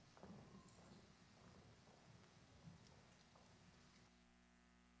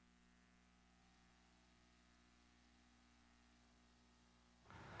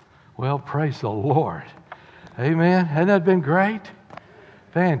Well, praise the Lord. Amen. Hasn't that been great?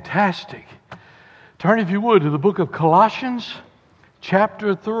 Fantastic. Turn, if you would, to the book of Colossians,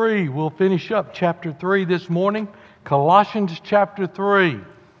 chapter 3. We'll finish up chapter 3 this morning. Colossians chapter 3.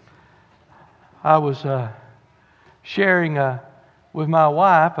 I was sharing with my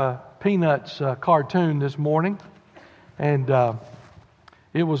wife a Peanuts cartoon this morning. And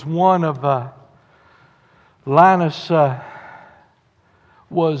it was one of Linus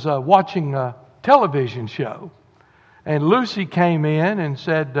was watching a television show. And Lucy came in and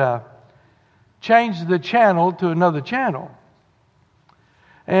said, change the channel to another channel.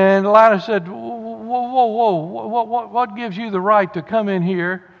 And Linus said, whoa, what gives you the right to come in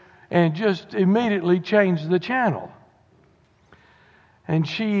here and just immediately change the channel? And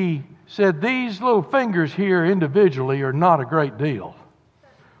she said, these little fingers here individually are not a great deal.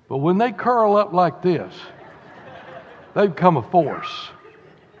 But when they curl up like this, they become a force.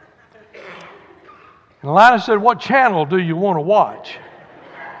 And Linus said, what channel do you want to watch?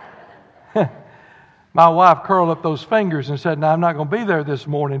 My wife curled up those fingers and said, now, I'm not going to be there this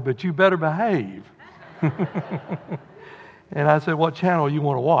morning, but you better behave. And I said, what channel you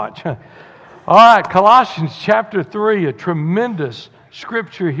want to watch? All right, Colossians chapter 3, a tremendous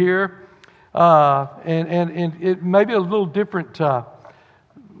scripture here. And it may be a little different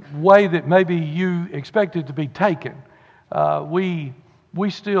way that maybe you expect it to be taken. We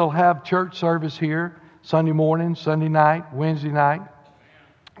still have church service here, Sunday morning, Sunday night, Wednesday night.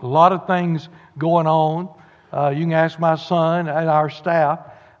 A lot of things going on. You can ask my son and our staff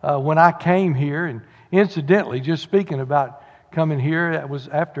when I came here. And incidentally, just speaking about coming here, that was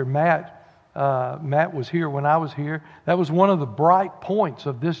after Matt was here when I was here. That was one of the bright points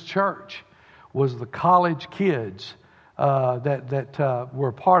of this church, was the college kids that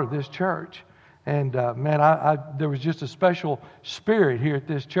were part of this church. And there was just a special spirit here at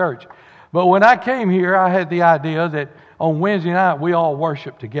this church. But when I came here, I had the idea that on Wednesday night we all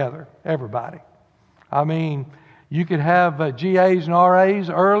worship together, everybody. I mean, you could have GAs and RAs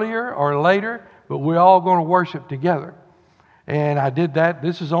earlier or later, but we're all going to worship together. And I did that.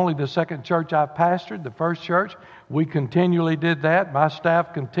 This is only the second church I've pastored. The first church, we continually did that. My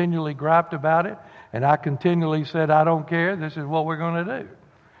staff continually griped about it, and I continually said, I don't care. This is what we're going to do.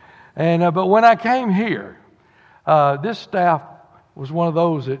 And but when I came here, this staff was one of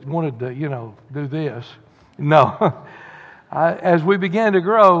those that wanted to, do this. No. As we began to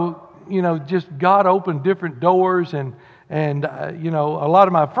grow, just God opened different doors, and a lot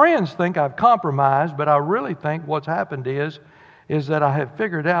of my friends think I've compromised, but I really think what's happened is that I have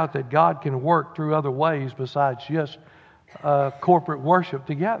figured out that God can work through other ways besides just corporate worship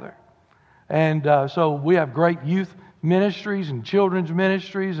together. And so we have great youth ministries and children's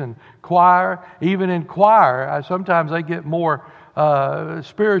ministries and choir. Even in choir, sometimes they get more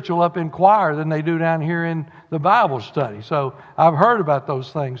spiritual up in choir than they do down here in the Bible study. So I've heard about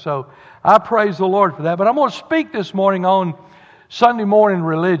those things. So I praise the Lord for that. But I'm going to speak this morning on Sunday morning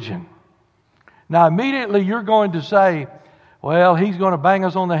religion. Now immediately you're going to say, well, he's going to bang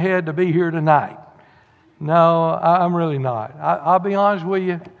us on the head to be here tonight. No, I'm really not. I'll be honest with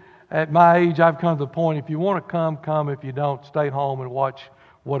you. At my age, I've come to the point, if you want to come, come. If you don't, stay home and watch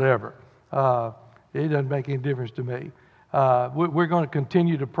whatever. It doesn't make any difference to me. We're going to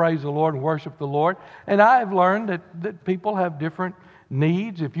continue to praise the Lord and worship the Lord. And I've learned that people have different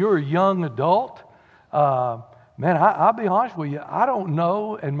needs. If you're a young adult, I'll be honest with you, I don't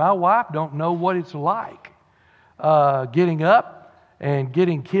know, and my wife don't know what it's like getting up and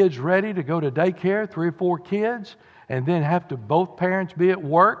getting kids ready to go to daycare, 3 or 4 kids, and then have to both parents be at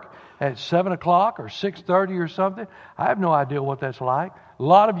work at 7 o'clock or 6:30 or something. I have no idea what that's like. A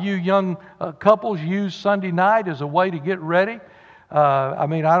lot of you young couples use Sunday night as a way to get ready. I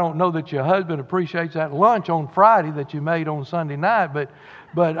don't know that your husband appreciates that lunch on Friday that you made on Sunday night,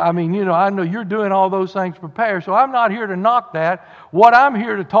 but I know you're doing all those things to prepare. So I'm not here to knock that. What I'm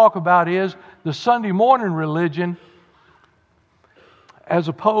here to talk about is the Sunday morning religion as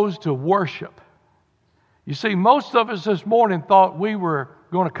opposed to worship. You see, most of us this morning thought we were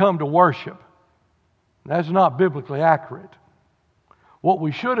going to come to worship. That's not biblically accurate. What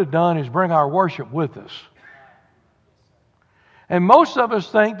we should have done is bring our worship with us. And most of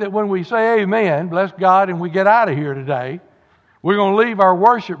us think that when we say amen, bless God, and we get out of here today, we're going to leave our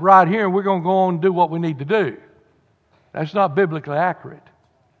worship right here and we're going to go on and do what we need to do. That's not biblically accurate.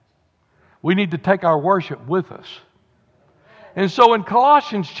 We need to take our worship with us. And so in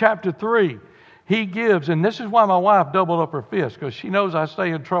Colossians chapter 3, he gives, and this is why my wife doubled up her fist, because she knows I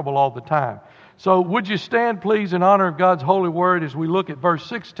stay in trouble all the time. So would you stand, please, in honor of God's holy word as we look at verse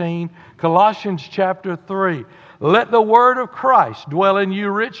 16, Colossians chapter 3. Let the word of Christ dwell in you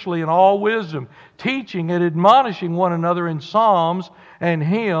richly in all wisdom, teaching and admonishing one another in psalms and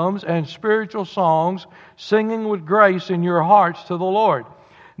hymns and spiritual songs, singing with grace in your hearts to the Lord.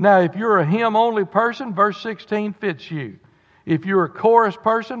 Now, if you're a hymn-only person, verse 16 fits you. If you're a chorus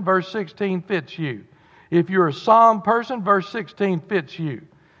person, verse 16 fits you. If you're a psalm person, verse 16 fits you.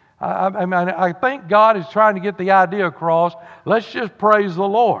 I think God is trying to get the idea across. Let's just praise the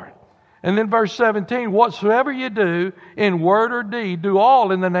Lord. And then verse 17, whatsoever you do in word or deed, do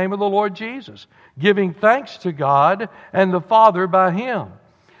all in the name of the Lord Jesus, giving thanks to God and the Father by Him.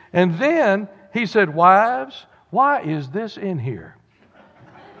 And then he said, wives, why is this in here?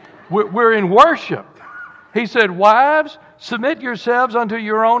 We're in worship. He said, wives, submit yourselves unto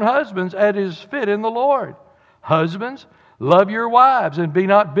your own husbands as is fit in the Lord. Husbands, love your wives and be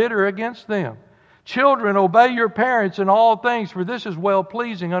not bitter against them. Children, obey your parents in all things, for this is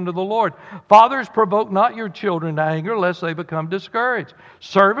well-pleasing unto the Lord. Fathers, provoke not your children to anger, lest they become discouraged.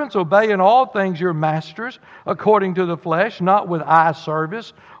 Servants, obey in all things your masters, according to the flesh, not with eye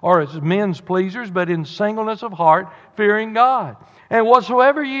service or as men's pleasers, but in singleness of heart, fearing God. And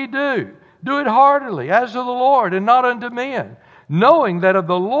whatsoever ye do, do it heartily, as to the Lord, and not unto men, knowing that of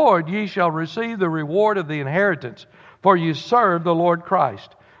the Lord ye shall receive the reward of the inheritance, for ye serve the Lord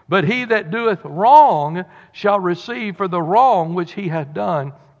Christ. But he that doeth wrong shall receive for the wrong which he hath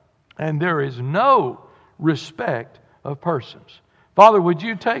done, and there is no respect of persons. Father, would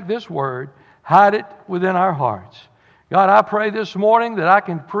you take this word, hide it within our hearts. God, I pray this morning that I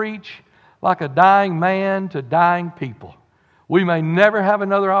can preach like a dying man to dying people. We may never have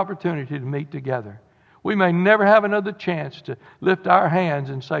another opportunity to meet together. We may never have another chance to lift our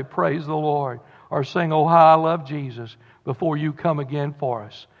hands and say, praise the Lord, or sing, oh, how I love Jesus, before you come again for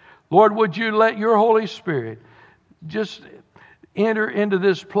us. Lord, would you let your Holy Spirit just enter into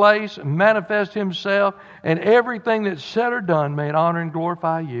this place and manifest Himself, and everything that's said or done may it honor and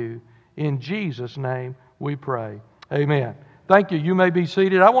glorify you. In Jesus' name we pray. Amen. Thank you. You may be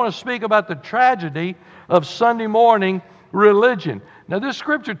seated. I want to speak about the tragedy of Sunday morning religion. Now, this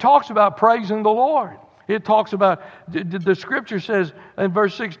scripture talks about praising the Lord. It talks about, the scripture says in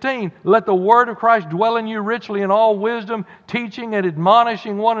verse 16, let the word of Christ dwell in you richly in all wisdom, teaching and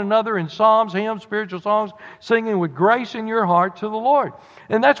admonishing one another in psalms, hymns, spiritual songs, singing with grace in your heart to the Lord.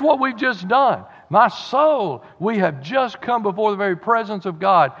 And that's what we've just done. My soul, we have just come before the very presence of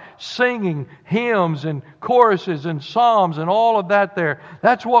God, singing hymns and choruses and psalms and all of that there.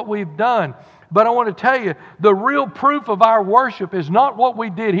 That's what we've done. But I want to tell you, the real proof of our worship is not what we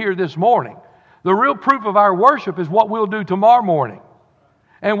did here this morning. The real proof of our worship is what we'll do tomorrow morning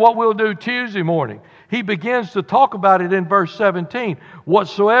and what we'll do Tuesday morning. He begins to talk about it in verse 17.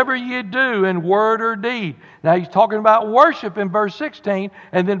 Whatsoever ye do in word or deed. Now he's talking about worship in verse 16,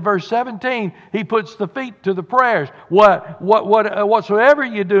 and then verse 17, he puts the feet to the prayers. Whatsoever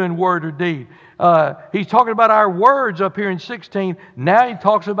you do in word or deed. He's talking about our words up here in 16. Now he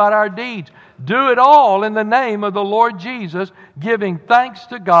talks about our deeds. Do it all in the name of the Lord Jesus, giving thanks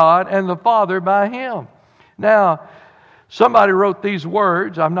to God and the Father by Him. Now, somebody wrote these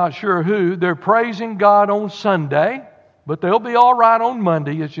words, I'm not sure who. They're praising God on Sunday, but they'll be all right on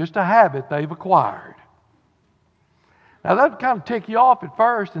Monday. It's just a habit they've acquired. Now, that would kind of tick you off at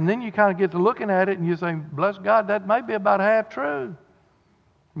first, and then you kind of get to looking at it and you think, bless God, that may be about half true.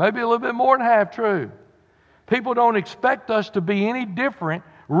 Maybe a little bit more than half true. People don't expect us to be any different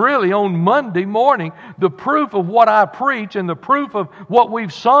really on Monday morning. The proof of what I preach and the proof of what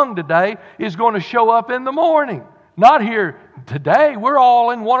we've sung today is going to show up in the morning. Not here today. We're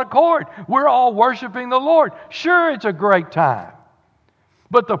all in one accord. We're all worshiping the Lord. Sure, it's a great time.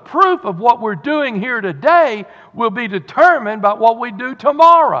 But the proof of what we're doing here today will be determined by what we do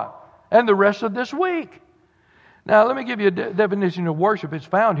tomorrow and the rest of this week. Now, let me give you a definition of worship. It's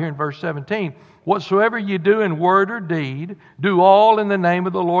found here in verse 17. Whatsoever you do in word or deed, do all in the name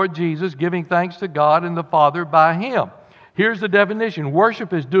of the Lord Jesus, giving thanks to God and the Father by Him. Here's the definition.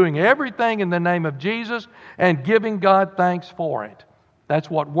 Worship is doing everything in the name of Jesus and giving God thanks for it. That's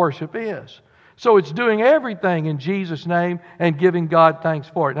what worship is. So it's doing everything in Jesus' name and giving God thanks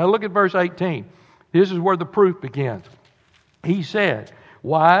for it. Now look at verse 18. This is where the proof begins. He said,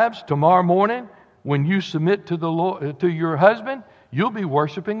 wives, tomorrow morning, when you submit to the Lord, to your husband, you'll be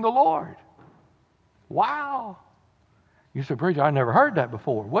worshiping the Lord. Wow. You say, preacher, I never heard that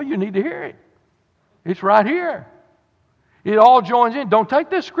before. Well, you need to hear it. It's right here. It all joins in. Don't take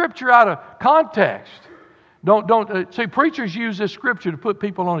this scripture out of context. See, preachers use this scripture to put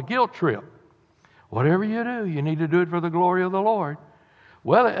people on a guilt trip. Whatever you do, you need to do it for the glory of the Lord.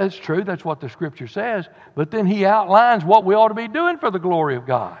 Well, it's true. That's what the scripture says. But then he outlines what we ought to be doing for the glory of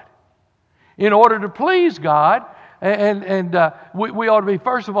God. in order to please God. And we ought to be,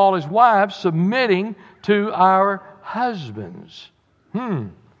 first of all, as wives, submitting to our husbands.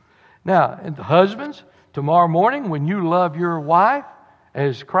 Now, and husbands, tomorrow morning when you love your wife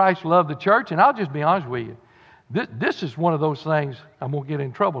as Christ loved the church, and I'll just be honest with you, this is one of those things, I'm going to get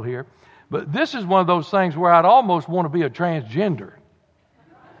in trouble here, but this is one of those things where I'd almost want to be a transgender.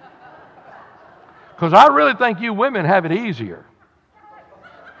 Because I really think you women have it easier.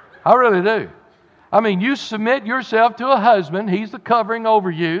 I really do. I mean, you submit yourself to a husband. He's the covering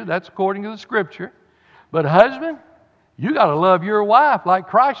over you. That's according to the Scripture. But husband, you got to love your wife like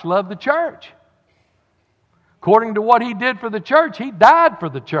Christ loved the church. According to what He did for the church, He died for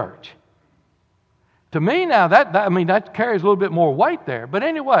the church. To me now, that carries a little bit more weight there. But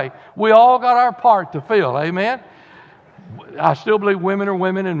anyway, we all got our part to fill. Amen? I still believe women are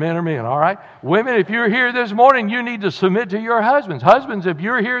women and men are men, all right? Women, if you're here this morning, you need to submit to your husbands. Husbands, if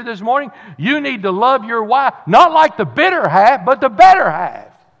you're here this morning, you need to love your wife, not like the bitter half, but the better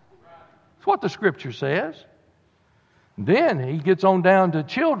half. That's what the Scripture says. Then he gets on down to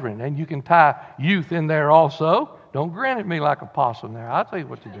children, and you can tie youth in there also. Don't grin at me like a possum there. I'll tell you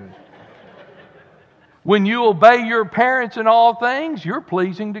what to do. When you obey your parents in all things, you're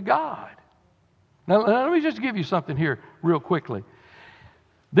pleasing to God. Now, let me just give you something here real quickly.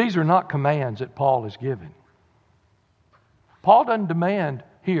 These are not commands that Paul is giving. Paul doesn't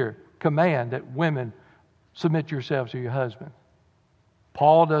command that women submit yourselves to your husband.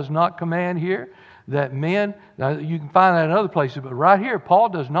 Paul does not command here that men, now you can find that in other places, but right here, Paul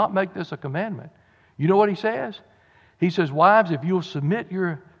does not make this a commandment. You know what he says? He says, wives, if you'll submit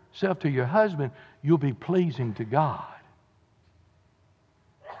yourself to your husband, you'll be pleasing to God.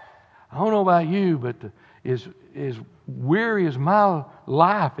 I don't know about you, but as weary as my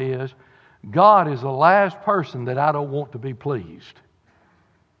life is, God is the last person that I don't want to be pleased.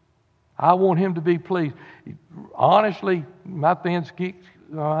 I want Him to be pleased. Honestly, my skin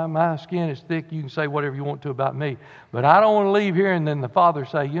is thick. You can say whatever you want to about me. But I don't want to leave here and then the Father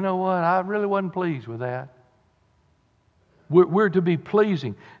say, you know what, I really wasn't pleased with that. We're to be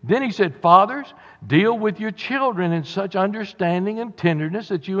pleasing. Then he said, fathers, deal with your children in such understanding and tenderness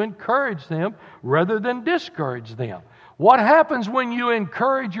that you encourage them rather than discourage them. What happens when you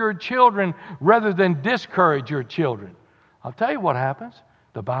encourage your children rather than discourage your children? I'll tell you what happens.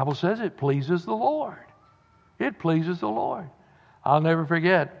 The Bible says it pleases the Lord. It pleases the Lord. I'll never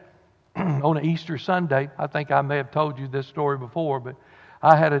forget, on Easter Sunday, I think I may have told you this story before, but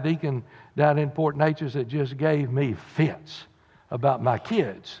I had a deacon down in Port Neches that just gave me fits about my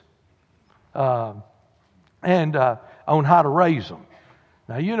kids and on how to raise them.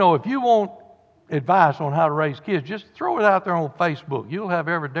 Now, you know, if you want advice on how to raise kids, just throw it out there on Facebook. You'll have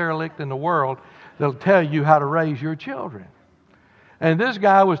every derelict in the world that'll tell you how to raise your children. And this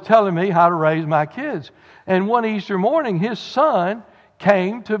guy was telling me how to raise my kids. And one Easter morning, his son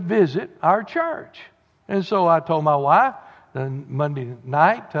came to visit our church. And so I told my wife, then Monday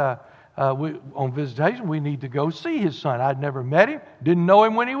night, on visitation, we need to go see his son. I'd never met him, didn't know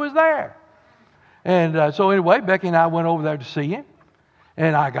him when he was there. And so anyway, Becky and I went over there to see him.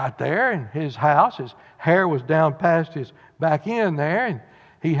 And I got there, and his house, his hair was down past his back end there, and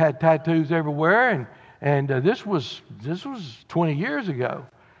he had tattoos everywhere. And this was 20 years ago.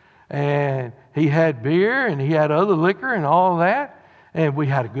 And he had beer, and he had other liquor and all that. And we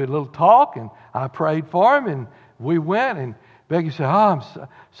had a good little talk, and I prayed for him, and we went, and Becky said, I'm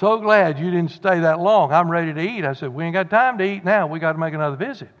so glad you didn't stay that long. I'm ready to eat. I said, we ain't got time to eat now. We got to make another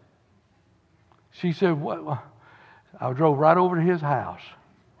visit. She said, what? I drove right over to his house.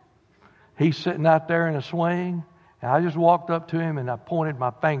 He's sitting out there in a swing, and I just walked up to him, and I pointed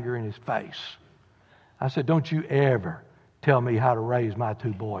my finger in his face. I said, don't you ever tell me how to raise my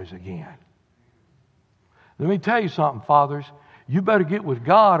two boys again. Let me tell you something, fathers. You better get with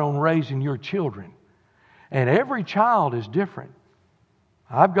God on raising your children. And every child is different.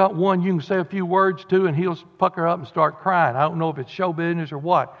 I've got one you can say a few words to and he'll pucker up and start crying. I don't know if it's show business or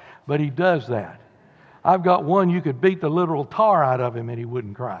what, but he does that. I've got one you could beat the literal tar out of him and he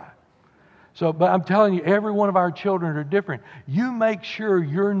wouldn't cry. But I'm telling you, every one of our children are different. You make sure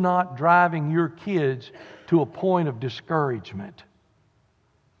you're not driving your kids to a point of discouragement,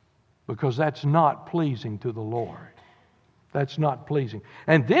 because that's not pleasing to the Lord. That's not pleasing.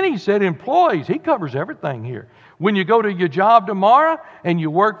 And then he said employees. He covers everything here. When you go to your job tomorrow and you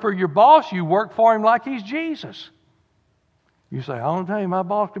work for your boss, you work for him like he's Jesus. You say, I want to tell you, my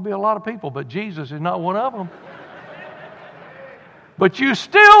boss could be a lot of people, but Jesus is not one of them. But you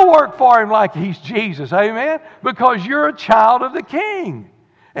still work for him like he's Jesus. Amen? Because you're a child of the King.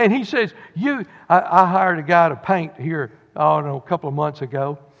 And he says, I hired a guy to paint here, a couple of months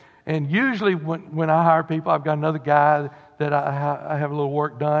ago. And usually when I hire people, I've got another guy that I have a little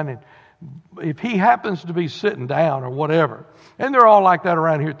work done. And if he happens to be sitting down or whatever, and they're all like that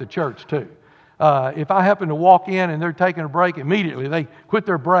around here at the church too. If I happen to walk in and they're taking a break, immediately they quit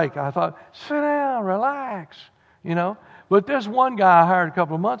their break. I thought, sit down, relax, you know. But this one guy I hired a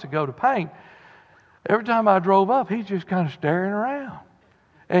couple of months ago to paint, every time I drove up, he's just kind of staring around.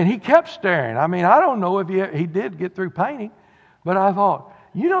 And he kept staring. I mean, I don't know if he did get through painting, but I thought,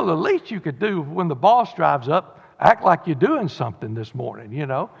 you know, the least you could do when the boss drives up, act like you're doing something this morning, you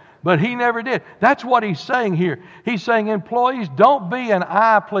know. But he never did. That's what he's saying here. He's saying, employees, don't be an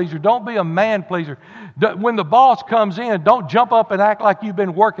eye pleaser. Don't be a man pleaser. When the boss comes in, don't jump up and act like you've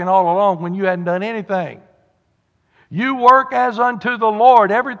been working all along when you hadn't done anything. You work as unto the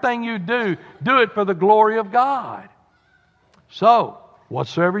Lord. Everything you do, do it for the glory of God. So,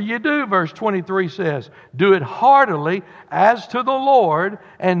 whatsoever you do, verse 23 says, do it heartily as to the Lord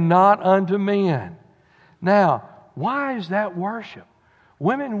and not unto men. Now, why is that worship?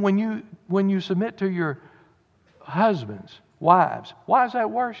 Women, when you submit to your husbands, wives, why is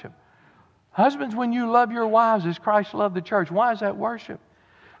that worship? Husbands, when you love your wives as Christ loved the church, why is that worship?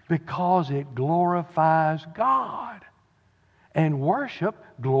 Because it glorifies God. And worship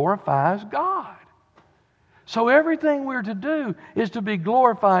glorifies God. So everything we're to do is to be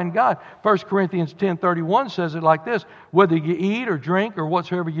glorifying God. 1 Corinthians 10:31 says it like this, whether you eat or drink or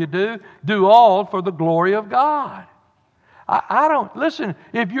whatsoever you do all for the glory of God. I don't, listen,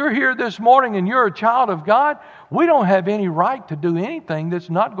 if you're here this morning and you're a child of God, we don't have any right to do anything that's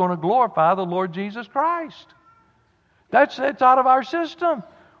not going to glorify the Lord Jesus Christ. That's out of our system.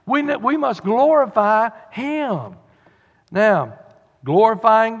 We must glorify Him. Now,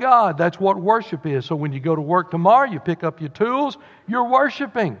 glorifying God, that's what worship is. So when you go to work tomorrow, you pick up your tools, you're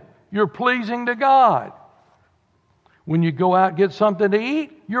worshiping. You're pleasing to God. When you go out and get something to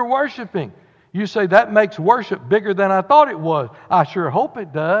eat, you're worshiping. You say, that makes worship bigger than I thought it was. I sure hope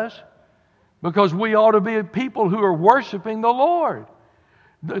it does. Because we ought to be people who are worshiping the Lord.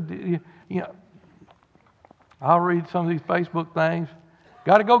 You know, I'll read some of these Facebook things.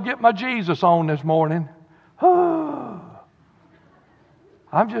 Got to go get my Jesus on this morning. I'm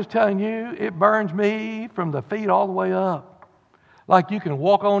just telling you, it burns me from the feet all the way up. Like you can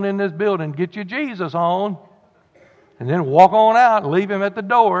walk on in this building, get your Jesus on, and then walk on out and leave Him at the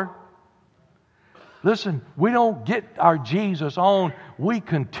door. Listen, we don't get our Jesus on. We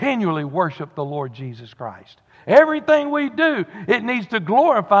continually worship the Lord Jesus Christ. Everything we do, it needs to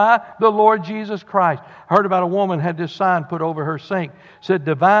glorify the Lord Jesus Christ. I heard about a woman had this sign put over her sink. Said,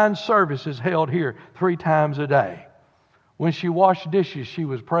 divine service is held here 3 times a day. When she washed dishes, she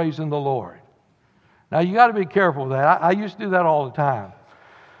was praising the Lord. Now, you got to be careful with that. I used to do that all the time.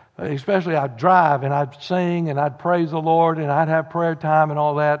 Especially I'd drive and I'd sing and I'd praise the Lord and I'd have prayer time and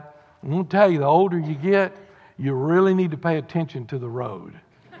all that. I'm going to tell you, the older you get, you really need to pay attention to the road.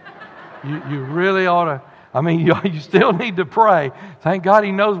 You really ought to. I mean, you still need to pray. Thank God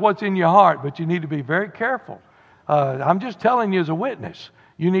He knows what's in your heart, but you need to be very careful. I'm just telling you as a witness.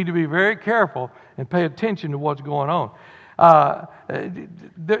 You need to be very careful and pay attention to what's going on.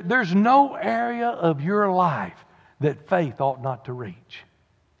 There's no area of your life that faith ought not to reach.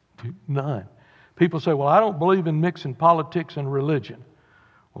 None. People say, well, I don't believe in mixing politics and religion.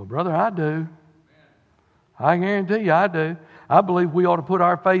 Well, brother, I do. I guarantee you I do. I believe we ought to put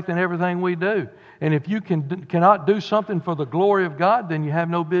our faith in everything we do. And if you cannot do something for the glory of God, then you have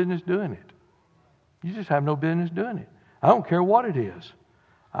no business doing it. You just have no business doing it. I don't care what it is.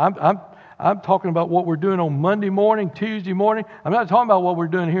 I'm talking about what we're doing on Monday morning, Tuesday morning. I'm not talking about what we're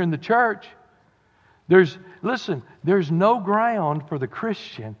doing here in the church. There's no ground for the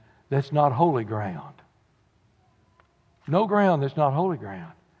Christian that's not holy ground. No ground that's not holy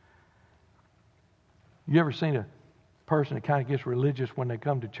ground. You ever seen a person that kind of gets religious when they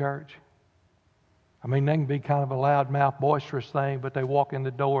come to church? I mean, they can be kind of a loudmouth, boisterous thing, but they walk in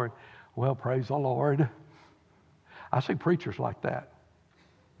the door and, well, praise the Lord. I see preachers like that.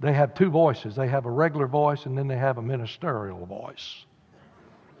 They have 2 voices. They have a regular voice and then they have a ministerial voice.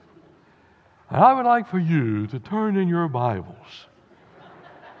 And I would like for you to turn in your Bibles.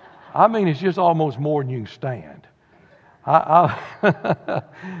 I mean, it's just almost more than you can stand.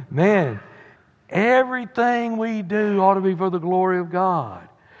 Man, everything we do ought to be for the glory of God.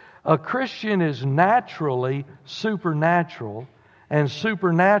 A Christian is naturally supernatural and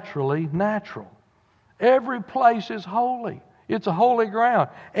supernaturally natural. Every place is holy. It's a holy ground.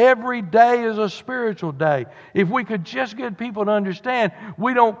 Every day is a spiritual day. If we could just get people to understand,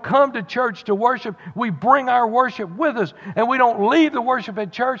 we don't come to church to worship. We bring our worship with us. And we don't leave the worship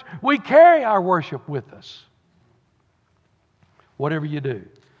at church. We carry our worship with us. Whatever you do,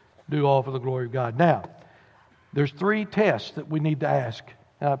 Do all for the glory of God. Now, there's 3 tests that we need to ask.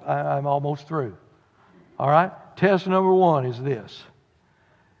 I'm almost through. All right? Test number 1 is this.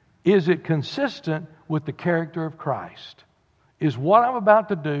 Is it consistent with the character of Christ? Is what I'm about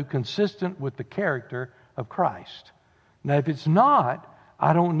to do consistent with the character of Christ? Now, if it's not,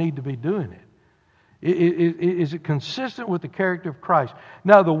 I don't need to be doing it. Is it consistent with the character of Christ?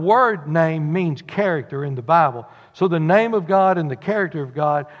 Now, the word name means character in the Bible. So the name of God and the character of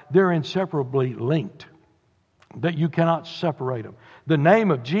God, they're inseparably linked. That you cannot separate them. The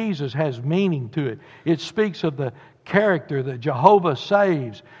name of Jesus has meaning to it. It speaks of the character that Jehovah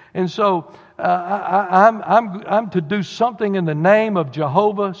saves. And so I'm to do something in the name of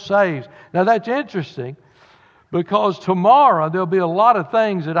Jehovah saves. Now that's interesting, because tomorrow there'll be a lot of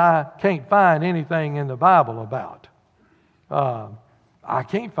things that I can't find anything in the Bible about. I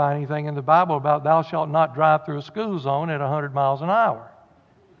can't find anything in the Bible about thou shalt not drive through a school zone at 100 miles an hour.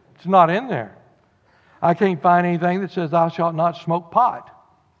 It's not in there. I can't find anything that says thou shalt not smoke pot.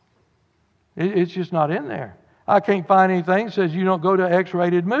 It's just not in there. I can't find anything that says you don't go to an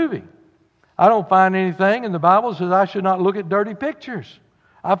X-rated movie. I don't find anything in the Bible that says I should not look at dirty pictures.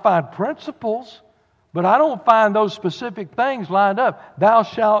 I find principles, but I don't find those specific things lined up. Thou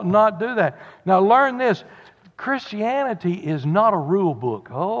shalt not do that. Now learn this. Christianity is not a rule book.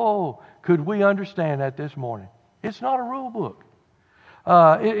 Oh, could we understand that this morning? It's not a rule book.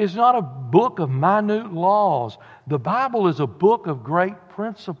 It's not a book of minute laws. The Bible is a book of great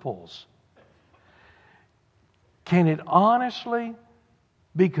principles. Can it honestly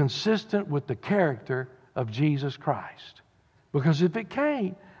be consistent with the character of Jesus Christ? Because if it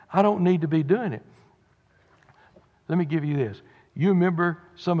can't, I don't need to be doing it. Let me give you this. You remember,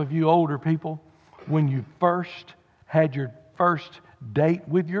 some of you older people, when you first had your first date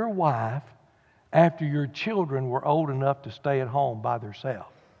with your wife after your children were old enough to stay at home by themselves.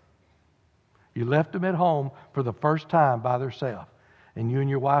 You left them at home for the first time by themselves. And you and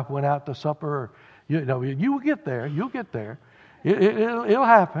your wife went out to supper. You will get there. You'll get there. It'll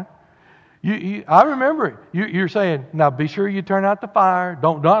happen. I remember it. You're saying, now be sure you turn out the fire.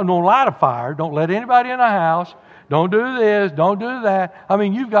 Don't light a fire. Don't let anybody in the house. Don't do this. Don't do that. I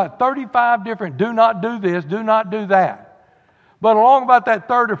mean, you've got 35 different do not do this, do not do that. But along about that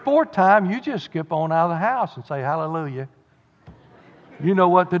 3rd or 4th time, you just skip on out of the house and say, hallelujah. You know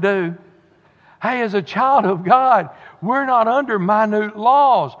what to do. Hey, as a child of God, we're not under minute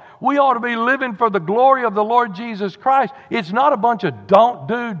laws. We ought to be living for the glory of the Lord Jesus Christ. It's not a bunch of don't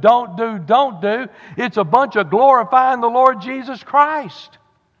do, don't do, don't do. It's a bunch of glorifying the Lord Jesus Christ.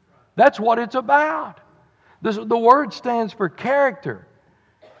 That's what it's about. The word stands for character.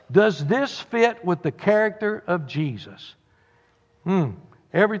 Does this fit with the character of Jesus?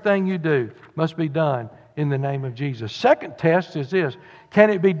 Everything you do must be done in the name of Jesus. Second test is this. Can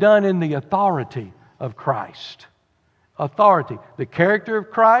it be done in the authority of Christ? Authority. The character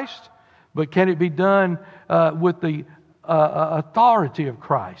of Christ, but can it be done with the authority of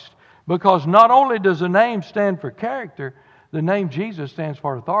Christ? Because not only does the name stand for character, the name Jesus stands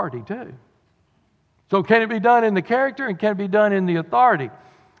for authority too. So can it be done in the character and can it be done in the authority?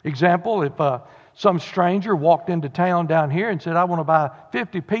 Example, if some stranger walked into town down here and said, I want to buy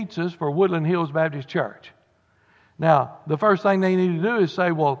 50 pizzas for Woodland Hills Baptist Church. Now, the first thing they need to do is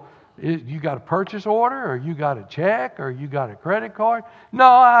say, well, you got a purchase order, or you got a check, or you got a credit card? No,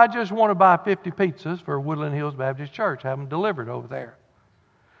 I just want to buy 50 pizzas for Woodland Hills Baptist Church. Have them delivered over there.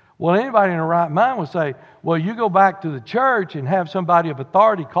 Well, anybody in their right mind would say, well, you go back to the church and have somebody of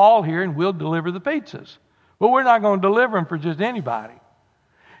authority call here and we'll deliver the pizzas. But we're not going to deliver them for just anybody.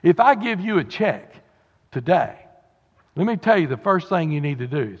 If I give you a check today, let me tell you the first thing you need to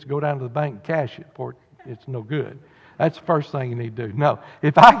do is go down to the bank and cash it, for it's no good. That's the first thing you need to do. No,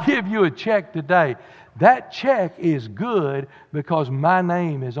 if I give you a check today, that check is good because my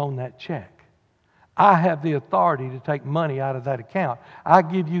name is on that check. I have the authority to take money out of that account. I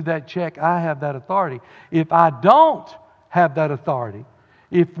give you that check, I have that authority. If I don't have that authority,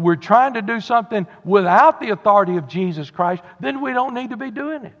 if we're trying to do something without the authority of Jesus Christ, then we don't need to be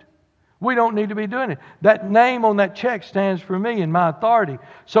doing it. We don't need to be doing it. That name on that check stands for me and my authority.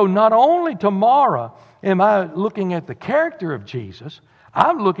 So not only tomorrow am I looking at the character of Jesus,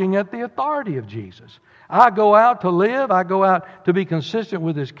 I'm looking at the authority of Jesus. I go out to live, I go out to be consistent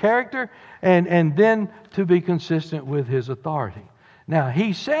with His character, and then to be consistent with His authority. Now,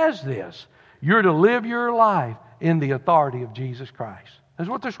 He says this, you're to live your life in the authority of Jesus Christ. That's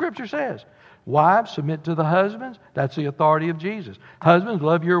what the Scripture says. Wives, submit to the husbands. That's the authority of Jesus. Husbands,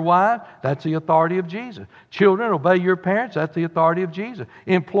 love your wife. That's the authority of Jesus. Children, obey your parents. That's the authority of Jesus.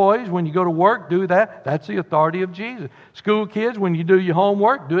 Employees, when you go to work, do that. That's the authority of Jesus. School kids, when you do your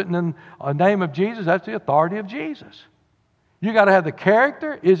homework, do it in the name of Jesus. That's the authority of Jesus. You got to have the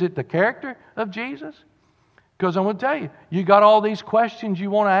character. Is it the character of Jesus? Because I'm going to tell you, you got all these questions you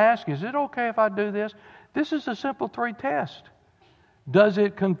want to ask. Is it okay if I do this? This is a simple 3 test. Does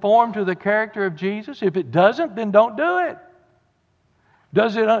it conform to the character of Jesus? If it doesn't, then don't do it.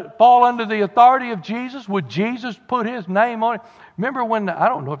 Does it fall under the authority of Jesus? Would Jesus put His name on it? Remember when, I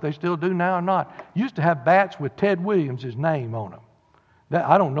don't know if they still do now or not, used to have bats with Ted Williams' name on them.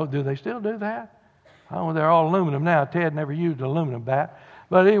 I don't know, do they still do that? I don't know, they're all aluminum now. Ted never used an aluminum bat.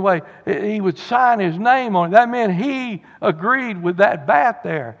 But anyway, he would sign his name on it. That meant he agreed with that bat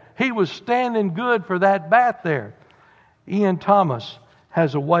there. He was standing good for that bat there. Ian Thomas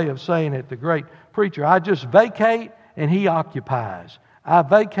has a way of saying it, the great preacher. I just vacate and He occupies. I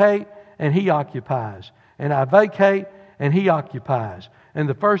vacate and He occupies. And I vacate and He occupies. And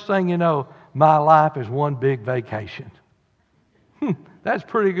the first thing you know, my life is one big vacation. That's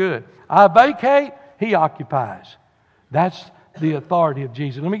pretty good. I vacate, He occupies. That's the authority of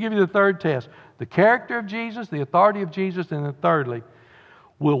Jesus. Let me give you the third test. The character of Jesus, the authority of Jesus, and then thirdly,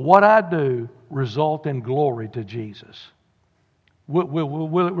 will what I do result in glory to Jesus?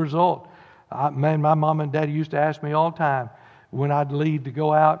 Will it result? Man, my mom and daddy used to ask me all the time when I'd leave to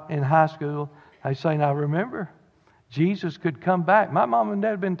go out in high school. They say, now remember, Jesus could come back. My mom and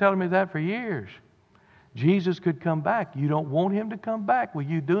dad have been telling me that for years. Jesus could come back. You don't want Him to come back with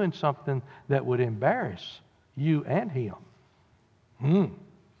you doing something that would embarrass you and Him.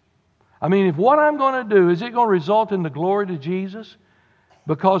 I mean, if what I'm going to do, is it going to result in the glory to Jesus?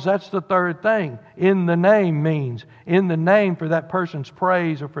 Because that's the third thing. In the name means in the name for that person's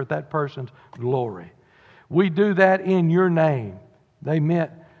praise or for that person's glory. We do that in your name. They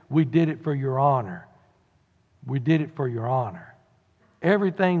meant we did it for your honor. We did it for your honor.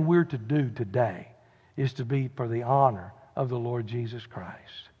 Everything we're to do today is to be for the honor of the Lord Jesus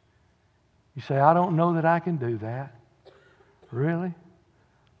Christ. You say, I don't know that I can do that. Really?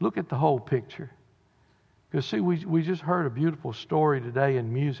 Look at the whole picture. Because see, we just heard a beautiful story today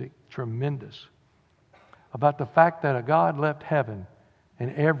in music, tremendous, about the fact that a God left heaven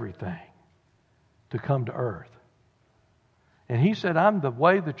and everything to come to earth. And He said, I'm the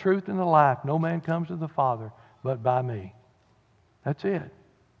way, the truth, and the life. No man comes to the Father but by me. That's it.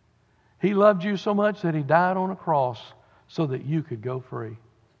 He loved you so much that He died on a cross so that you could go free.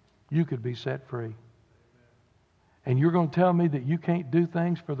 You could be set free. And you're going to tell me that you can't do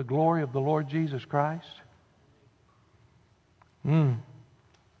things for the glory of the Lord Jesus Christ?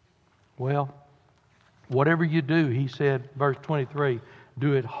 Well, whatever you do, He said, verse 23,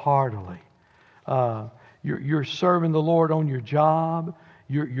 do it heartily. You're serving the Lord on your job.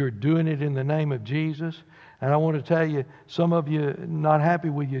 You're doing it in the name of Jesus. And I want to tell you, some of you are not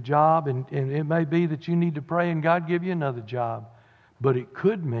happy with your job, and it may be that you need to pray and God give you another job. But it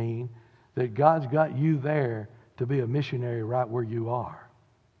could mean that God's got you there to be a missionary right where you are.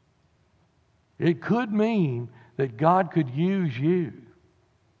 It could mean that God could use you.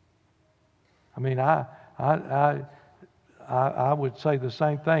 I mean, I would say the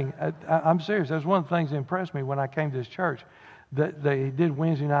same thing. I'm serious. That's one of the things that impressed me when I came to this church. That they did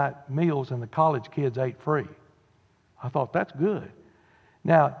Wednesday night meals and the college kids ate free. I thought, that's good.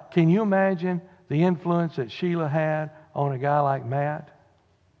 Now, can you imagine the influence that Sheila had on a guy like Matt?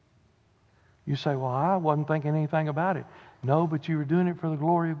 You say, well, I wasn't thinking anything about it. No, but you were doing it for the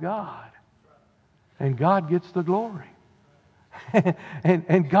glory of God. And God gets the glory.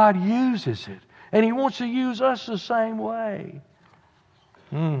 and God uses it. And He wants to use us the same way.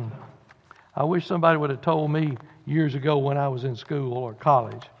 I wish somebody would have told me years ago when I was in school or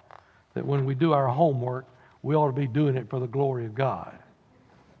college that when we do our homework, we ought to be doing it for the glory of God.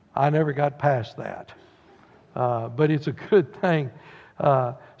 I never got past that. But it's a good thing.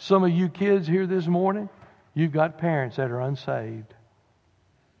 Some of you kids here this morning, you've got parents that are unsaved.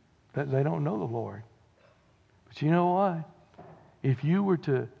 That they don't know the Lord. But you know what? If you were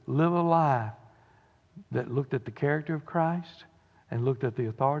to live a life that looked at the character of Christ and looked at the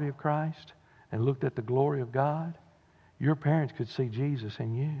authority of Christ and looked at the glory of God, your parents could see Jesus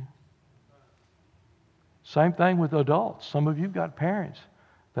in you. Same thing with adults. Some of you've got parents.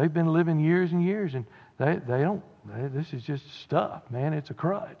 They've been living years and years, and this is just stuff, man. It's a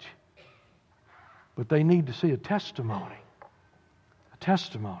crutch. But they need to see a testimony. A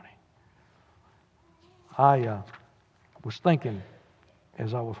testimony. I was thinking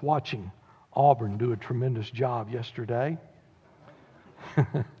as I was watching Auburn do a tremendous job yesterday.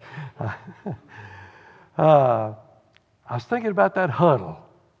 I was thinking about that huddle.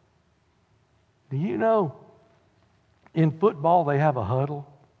 Do you know in football they have a huddle?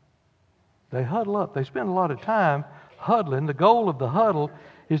 They huddle up. They spend a lot of time huddling. The goal of the huddle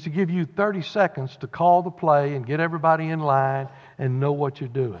is to give you 30 seconds to call the play and get everybody in line and know what you're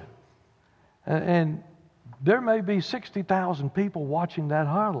doing. And there may be 60,000 people watching that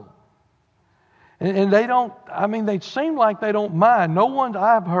huddle. And they don't, they seem like they don't mind. No one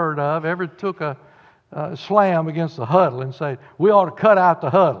I've heard of ever took a slam against the huddle and said, we ought to cut out the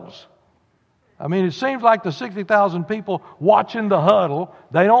huddles. It seems like the 60,000 people watching the huddle,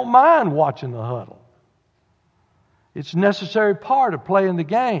 they don't mind watching the huddle. It's a necessary part of playing the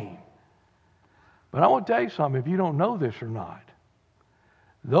game. But I want to tell you something, if you don't know this or not.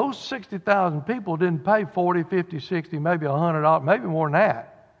 Those 60,000 people didn't pay 40, 50, 60, maybe $100, maybe more than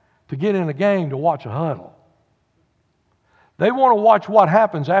that, to get in a game to watch a huddle. They want to watch what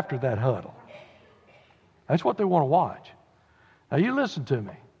happens after that huddle. That's what they want to watch. Now you listen to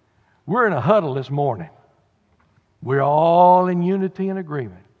me. We're in a huddle this morning. We're all in unity and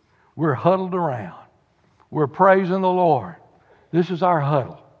agreement. We're huddled around. We're praising the Lord. This is our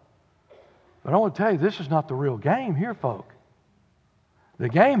huddle. But I want to tell you, this is not the real game here, folk. The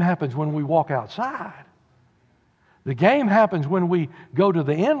game happens when we walk outside. The game happens when we go to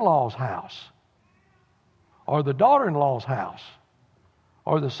the in-law's house, or the daughter-in-law's house,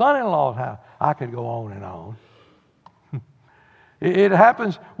 or the son-in-law's house. I could go on and on. It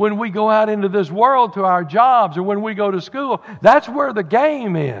happens when we go out into this world to our jobs, or when we go to school. That's where the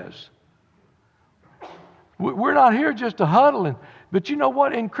game is. We're not here just to huddle. But you know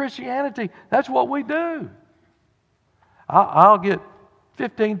what? In Christianity, that's what we do. I'll get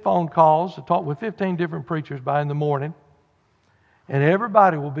 15 phone calls to talk with 15 different preachers by in the morning, and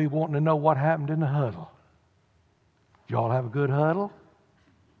everybody will be wanting to know what happened in the huddle. Did y'all have a good huddle?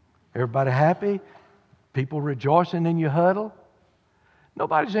 Everybody happy? People rejoicing in your huddle?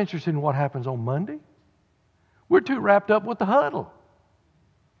 Nobody's interested in what happens on Monday. We're too wrapped up with the huddle.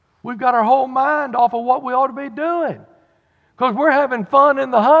 We've got our whole mind off of what we ought to be doing because we're having fun in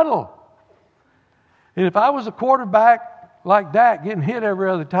the huddle. And if I was a quarterback like Dak getting hit every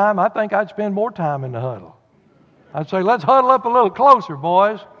other time, I think I'd spend more time in the huddle. I'd say, let's huddle up a little closer,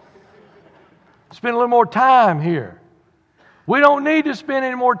 boys. Spend a little more time here. We don't need to spend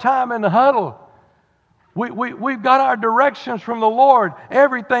any more time in the huddle. We've got our directions from the Lord.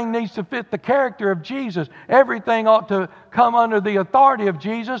 Everything needs to fit the character of Jesus. Everything ought to come under the authority of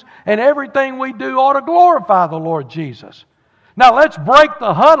Jesus. And everything we do ought to glorify the Lord Jesus. Now let's break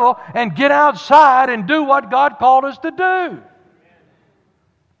the huddle and get outside and do what God called us to do.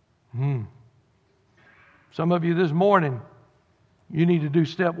 Some of you this morning, you need to do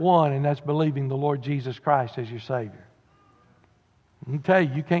step one, and that's believing the Lord Jesus Christ as your Savior. I tell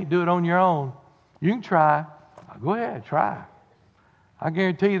you, you can't do it on your own. You can try. Go ahead, try. I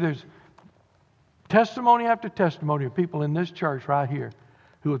guarantee you there's testimony after testimony of people in this church right here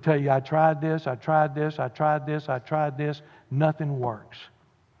who will tell you, I tried this, I tried this, I tried this, I tried this. Nothing works.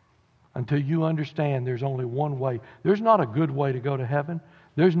 Until you understand there's only one way. There's not a good way to go to heaven.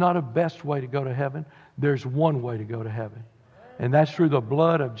 There's not a best way to go to heaven. There's one way to go to heaven. And that's through the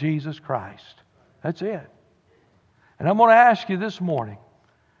blood of Jesus Christ. That's it. And I'm going to ask you this morning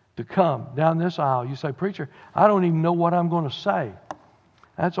to come down this aisle. You say, preacher, I don't even know what I'm going to say.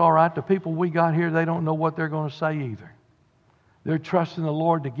 That's all right. The people we got here, they don't know what they're going to say either. They're trusting the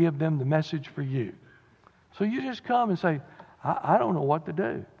Lord to give them the message for you. So you just come and say, I don't know what to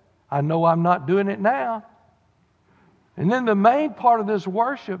do. I know I'm not doing it now. And then the main part of this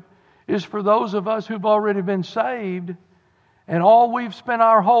worship is for those of us who've already been saved, and all we've spent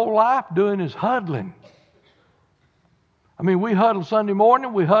our whole life doing is huddling. We huddle Sunday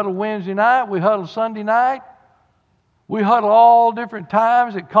morning, we huddle Wednesday night, we huddle Sunday night. We huddle all different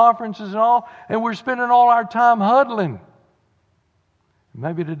times at conferences and all, and we're spending all our time huddling.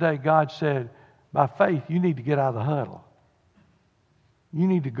 Maybe today God said, by faith, you need to get out of the huddle. You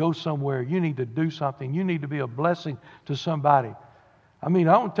need to go somewhere. You need to do something. You need to be a blessing to somebody. I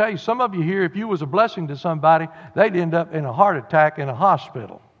want to tell you, some of you here, if you was a blessing to somebody, they'd end up in a heart attack in a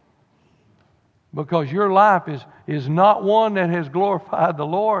hospital. Because your life is not one that has glorified the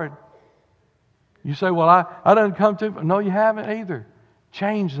Lord. You say, well, I didn't come to... No, you haven't either.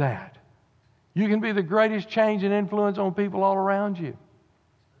 Change that. You can be the greatest change and influence on people all around you.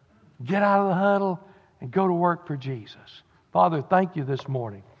 Get out of the huddle and go to work for Jesus. Father, thank you this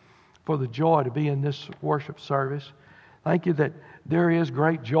morning for the joy to be in this worship service. Thank you that there is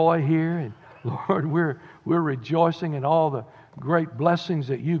great joy here. And Lord, we're rejoicing in all the great blessings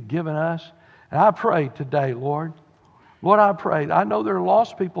that you've given us. And I pray today, Lord, Lord, I pray. I know there are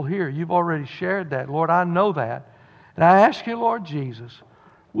lost people here. You've already shared that. Lord, I know that. And I ask you, Lord Jesus,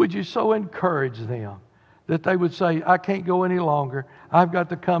 would you so encourage them that they would say, I can't go any longer. I've got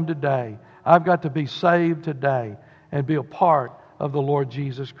to come today. I've got to be saved today and be a part of the Lord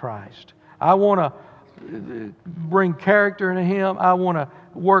Jesus Christ. I want to bring character into Him. I want to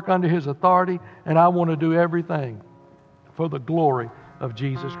work under His authority. And I want to do everything for the glory of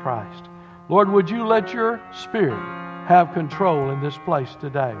Jesus Christ. Lord, would you let your Spirit have control in this place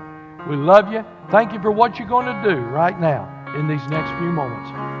today? We love you. Thank you for what you're going to do right now in these next few moments.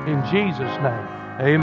 In Jesus' name, amen.